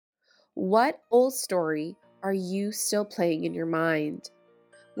What old story are you still playing in your mind?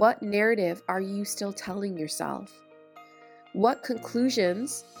 What narrative are you still telling yourself? What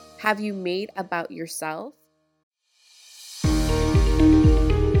conclusions have you made about yourself?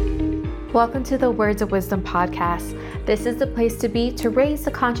 Welcome to the Words of Wisdom podcast. This is the place to be to raise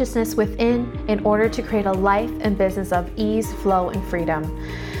the consciousness within in order to create a life and business of ease, flow, and freedom.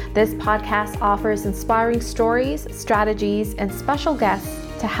 This podcast offers inspiring stories, strategies, and special guests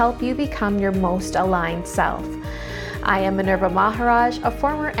to help you become your most aligned self. I am Minerva Maharaj, a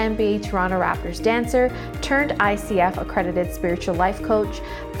former NBA Toronto Raptors dancer turned ICF accredited spiritual life coach,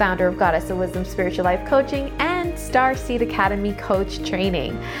 founder of Goddess of Wisdom Spiritual Life Coaching, and Star Seed Academy coach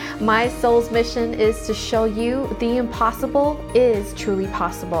training. My soul's mission is to show you the impossible is truly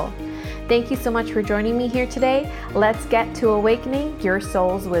possible. Thank you so much for joining me here today. Let's get to awakening your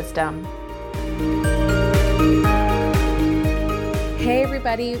soul's wisdom. Hey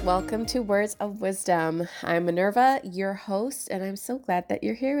everybody, welcome to Words of Wisdom. I'm Minerva, your host, and I'm so glad that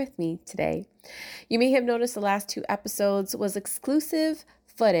you're here with me today. You may have noticed the last 2 episodes was exclusive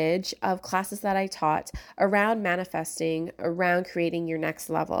footage of classes that I taught around manifesting, around creating your next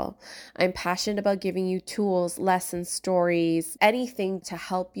level. I'm passionate about giving you tools, lessons, stories, anything to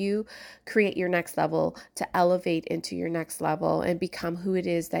help you create your next level, to elevate into your next level and become who it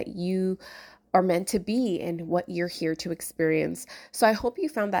is that you are meant to be and what you're here to experience. So I hope you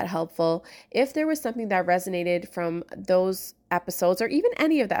found that helpful. If there was something that resonated from those episodes, or even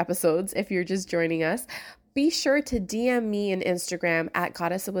any of the episodes, if you're just joining us, be sure to DM me on Instagram at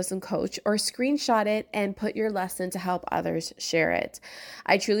Goddess of Wisdom Coach, or screenshot it and put your lesson to help others share it.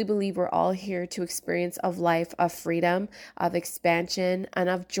 I truly believe we're all here to experience a life of freedom, of expansion, and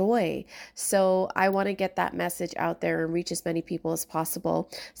of joy. So I want to get that message out there and reach as many people as possible.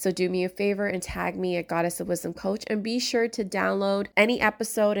 So do me a favor and tag me at Goddess of Wisdom Coach, and be sure to download any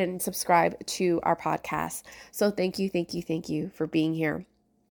episode and subscribe to our podcast. So thank you for being here.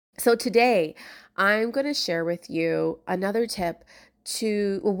 So today, I'm going to share with you another tip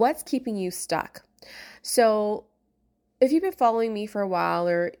to what's keeping you stuck. So if you've been following me for a while,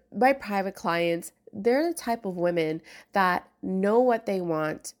 or my private clients, they're the type of women that know what they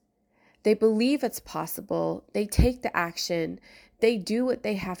want. They believe it's possible. They take the action. They do what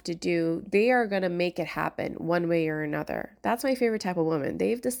they have to do. They are going to make it happen one way or another. That's my favorite type of woman.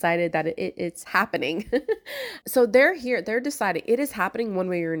 They've decided that it's happening. So they're here. They're deciding it is happening one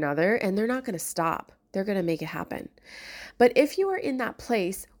way or another, and they're not going to stop. They're going to make it happen. But if you are in that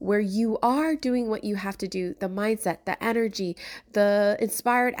place where you are doing what you have to do, the mindset, the energy, the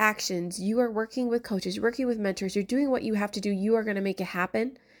inspired actions, you are working with coaches, you're working with mentors, you're doing what you have to do, you are going to make it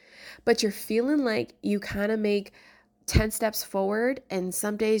happen. But you're feeling like you kind of make 10 steps forward, and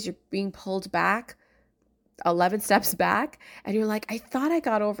some days you're being pulled back 11 steps back, and you're like, I thought I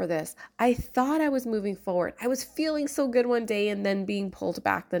got over this. I thought I was moving forward. I was feeling so good one day and then being pulled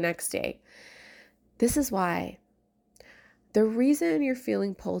back the next day. This is why. The reason you're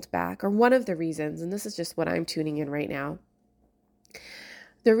feeling pulled back, or one of the reasons, and this is just what I'm tuning in right now,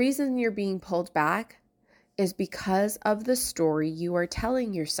 the reason you're being pulled back is because of the story you are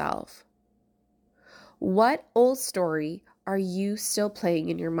telling yourself. What old story are you still playing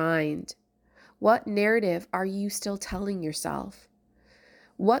in your mind? What narrative are you still telling yourself?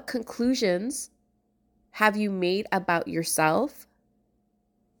 What conclusions have you made about yourself,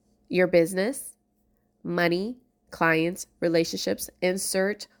 your business, money, clients, relationships,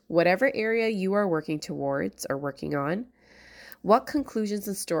 insert whatever area you are working towards or working on? What conclusions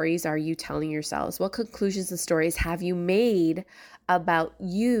and stories are you telling yourselves? What conclusions and stories have you made about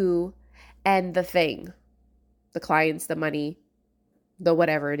you and the thing, the clients, the money, the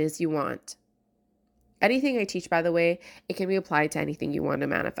whatever it is you want? Anything I teach, by the way, it can be applied to anything you want to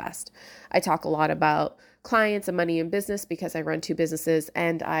manifest. I talk a lot about clients and money and business because I run 2 businesses,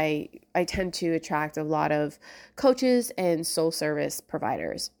 and I tend to attract a lot of coaches and soul service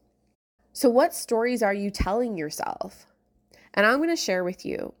providers. So what stories are you telling yourself? And I'm going to share with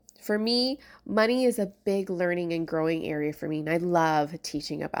you. For me, money is a big learning and growing area for me, and I love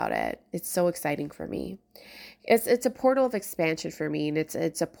teaching about it. It's so exciting for me. It's a portal of expansion for me, and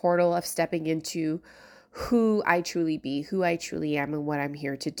it's a portal of stepping into who I truly be, who I truly am, and what I'm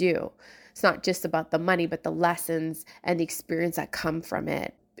here to do. It's not just about the money, but the lessons and the experience that come from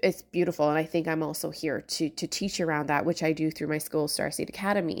it. It's beautiful, and I think I'm also here to teach around that, which I do through my school, Star Seed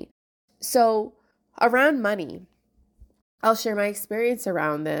Academy. So around money, I'll share my experience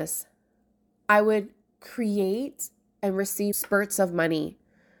around this. I would create and receive spurts of money.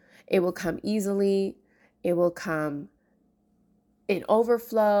 It will come easily. It will come in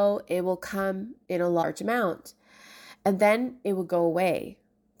overflow. It will come in a large amount. And then it will go away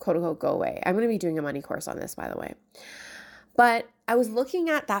quote unquote go away. I'm going to be doing a money course on this, by the way. But I was looking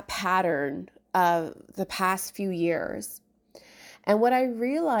at that pattern of the past few years. And what I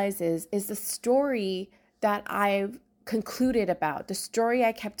realize is the story that I've concluded about, the story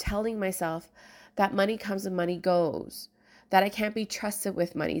I kept telling myself, that money comes and money goes, that I can't be trusted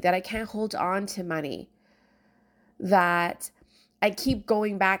with money, that I can't hold on to money, that I keep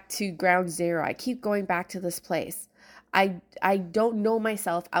going back to ground zero. I keep going back to this place. I don't know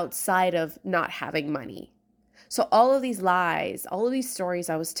myself outside of not having money. So all of these lies, all of these stories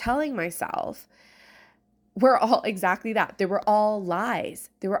I was telling myself were all exactly that. They were all lies.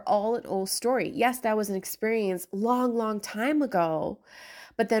 They were all an old story. Yes, that was an experience long, long time ago.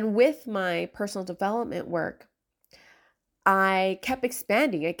 But then with my personal development work, I kept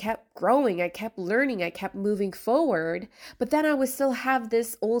expanding, I kept growing, I kept learning, I kept moving forward. But then I would still have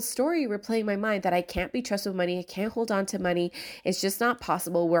this old story replaying my mind that I can't be trusted with money, I can't hold on to money, it's just not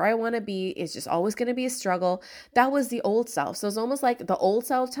possible. Where I want to be is just always going to be a struggle. That was the old self. So it's almost like the old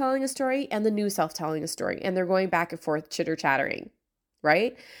self telling a story and the new self telling a story, and they're going back and forth, chitter chattering,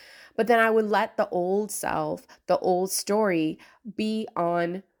 right? But then I would let the old self, the old story be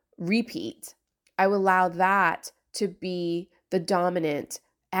on repeat. I would allow that to be the dominant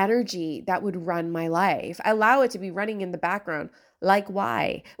energy that would run my life. I allow it to be running in the background. Like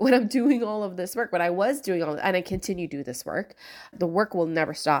why? When I'm doing all of this work, when I was doing all, and I continue to do this work, the work will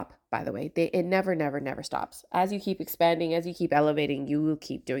never stop, by the way. It never, never, never stops. As you keep expanding, as you keep elevating, you will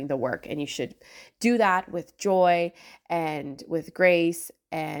keep doing the work. And you should do that with joy and with grace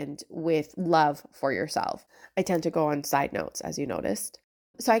and with love for yourself. I tend to go on side notes, as you noticed.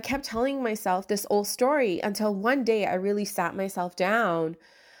 So I kept telling myself this old story until one day I really sat myself down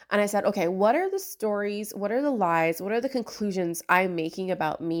and I said, okay, what are the stories? What are the lies? What are the conclusions I'm making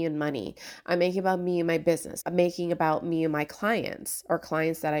about me and money? I'm making about me and my business. I'm making about me and my clients or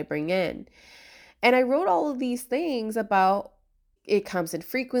clients that I bring in. And I wrote all of these things about it comes in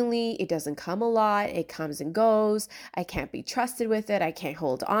frequently. It doesn't come a lot. It comes and goes. I can't be trusted with it. I can't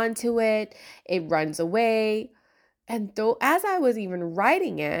hold on to it. It runs away. And though, as I was even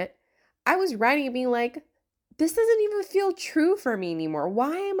writing it, I was writing it being like, this doesn't even feel true for me anymore.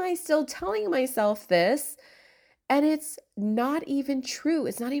 Why am I still telling myself this? And it's not even true.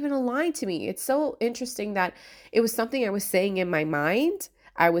 It's not even aligned to me. It's so interesting that it was something I was saying in my mind.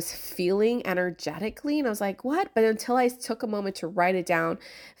 I was feeling energetically and I was like, what? But until I took a moment to write it down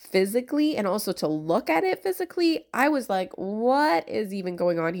physically and also to look at it physically, I was like, what is even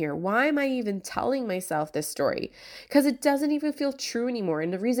going on here? Why am I even telling myself this story? Because it doesn't even feel true anymore.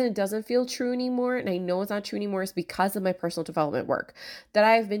 And the reason it doesn't feel true anymore, and I know it's not true anymore, is because of my personal development work that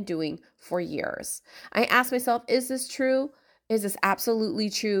I've been doing for years. I asked myself, is this true? Is this absolutely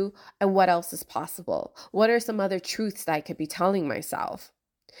true? And what else is possible? What are some other truths that I could be telling myself?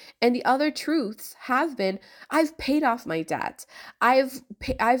 And the other truths have been, I've paid off my debt. I've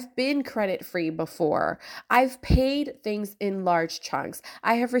been credit free before. I've paid things in large chunks.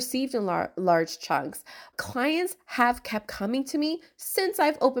 I have received in large chunks. Clients have kept coming to me since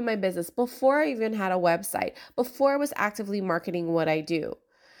I've opened my business, before I even had a website, before I was actively marketing what I do.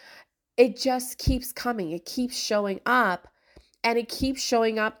 It just keeps coming. It keeps showing up. And it keeps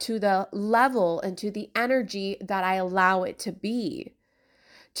showing up to the level and to the energy that I allow it to be.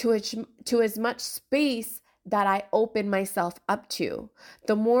 To as much space that I open myself up to.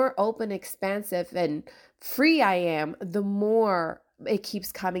 The more open, expansive, and free I am, the more it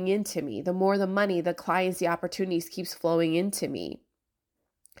keeps coming into me. The more the money, the clients, the opportunities keeps flowing into me.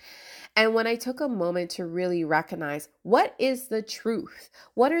 And when I took a moment to really recognize, what is the truth?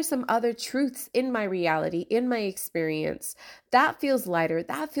 What are some other truths in my reality, in my experience? That feels lighter.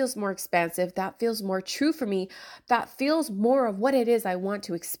 That feels more expansive. That feels more true for me. That feels more of what it is I want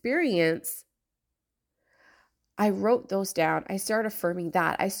to experience. I wrote those down. I start affirming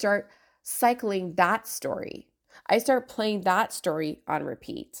that. I start cycling that story. I start playing that story on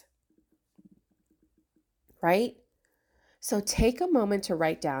repeat. Right? So take a moment to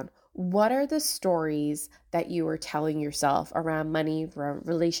write down, what are the stories that you are telling yourself around money, around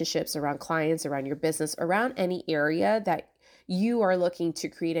relationships, around clients, around your business, around any area that you are looking to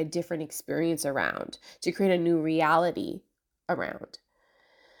create a different experience around, to create a new reality around?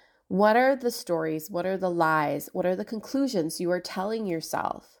 What are the stories? What are the lies? What are the conclusions you are telling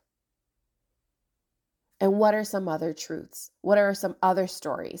yourself? And what are some other truths? What are some other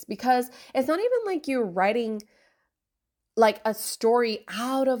stories? Because it's not even like you're writing like a story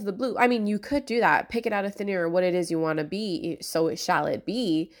out of the blue. I mean, you could do that, pick it out of thin air, what it is you want to be, so it shall it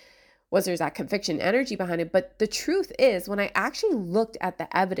be. Was there's that conviction energy behind it. But the truth is, when I actually looked at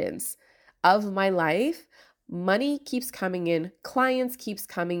the evidence of my life, money keeps coming in, clients keeps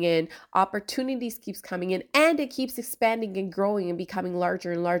coming in, opportunities keeps coming in, and it keeps expanding and growing and becoming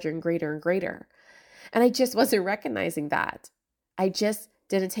larger and larger and greater and greater. And I just wasn't recognizing that. I just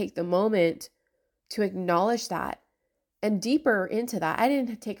didn't take the moment to acknowledge that. And deeper into that, I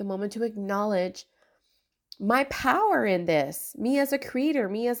didn't take a moment to acknowledge my power in this, me as a creator,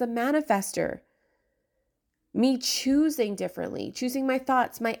 me as a manifester, me choosing differently, choosing my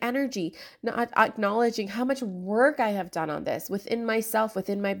thoughts, my energy, not acknowledging how much work I have done on this within myself,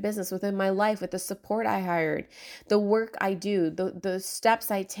 within my business, within my life, with the support I hired, the work I do, the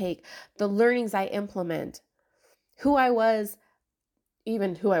steps I take, the learnings I implement. Who I was,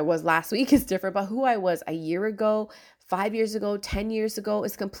 even who I was last week is different, but who I was a year ago, 5 years ago, 10 years ago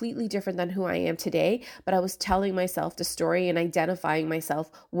is completely different than who I am today. But I was telling myself the story and identifying myself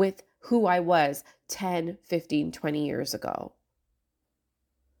with who I was 10, 15, 20 years ago.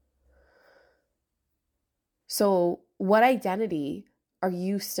 So what identity are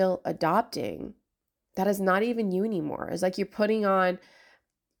you still adopting that is not even you anymore? It's like you're putting on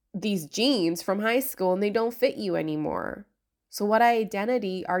these jeans from high school and they don't fit you anymore. So what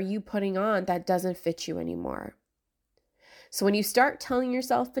identity are you putting on that doesn't fit you anymore? So when you start telling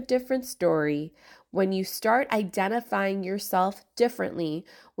yourself a different story, when you start identifying yourself differently,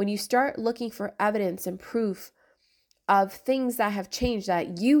 when you start looking for evidence and proof of things that have changed,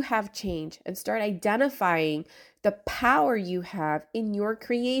 that you have changed, and start identifying the power you have in your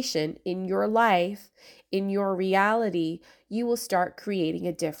creation, in your life, in your reality, you will start creating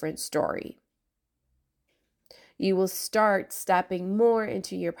a different story. You will start stepping more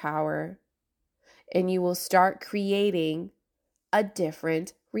into your power, and you will start creating a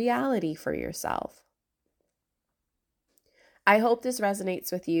different reality for yourself. I hope this resonates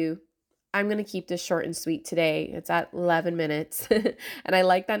with you. I'm going to keep this short and sweet today. It's at 11 minutes, and I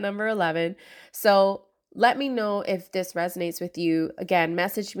like that number 11. So let me know if this resonates with you. Again,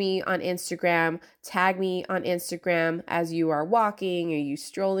 message me on Instagram, tag me on Instagram as you are walking or you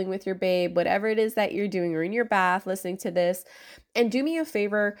strolling with your babe, whatever it is that you're doing, or in your bath listening to this. And do me a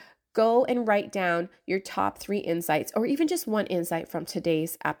favor, go and write down your top 3 insights, or even just one insight from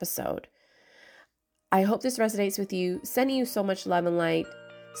today's episode. I hope this resonates with you. Sending you so much love and light.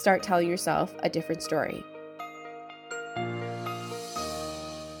 Start telling yourself a different story.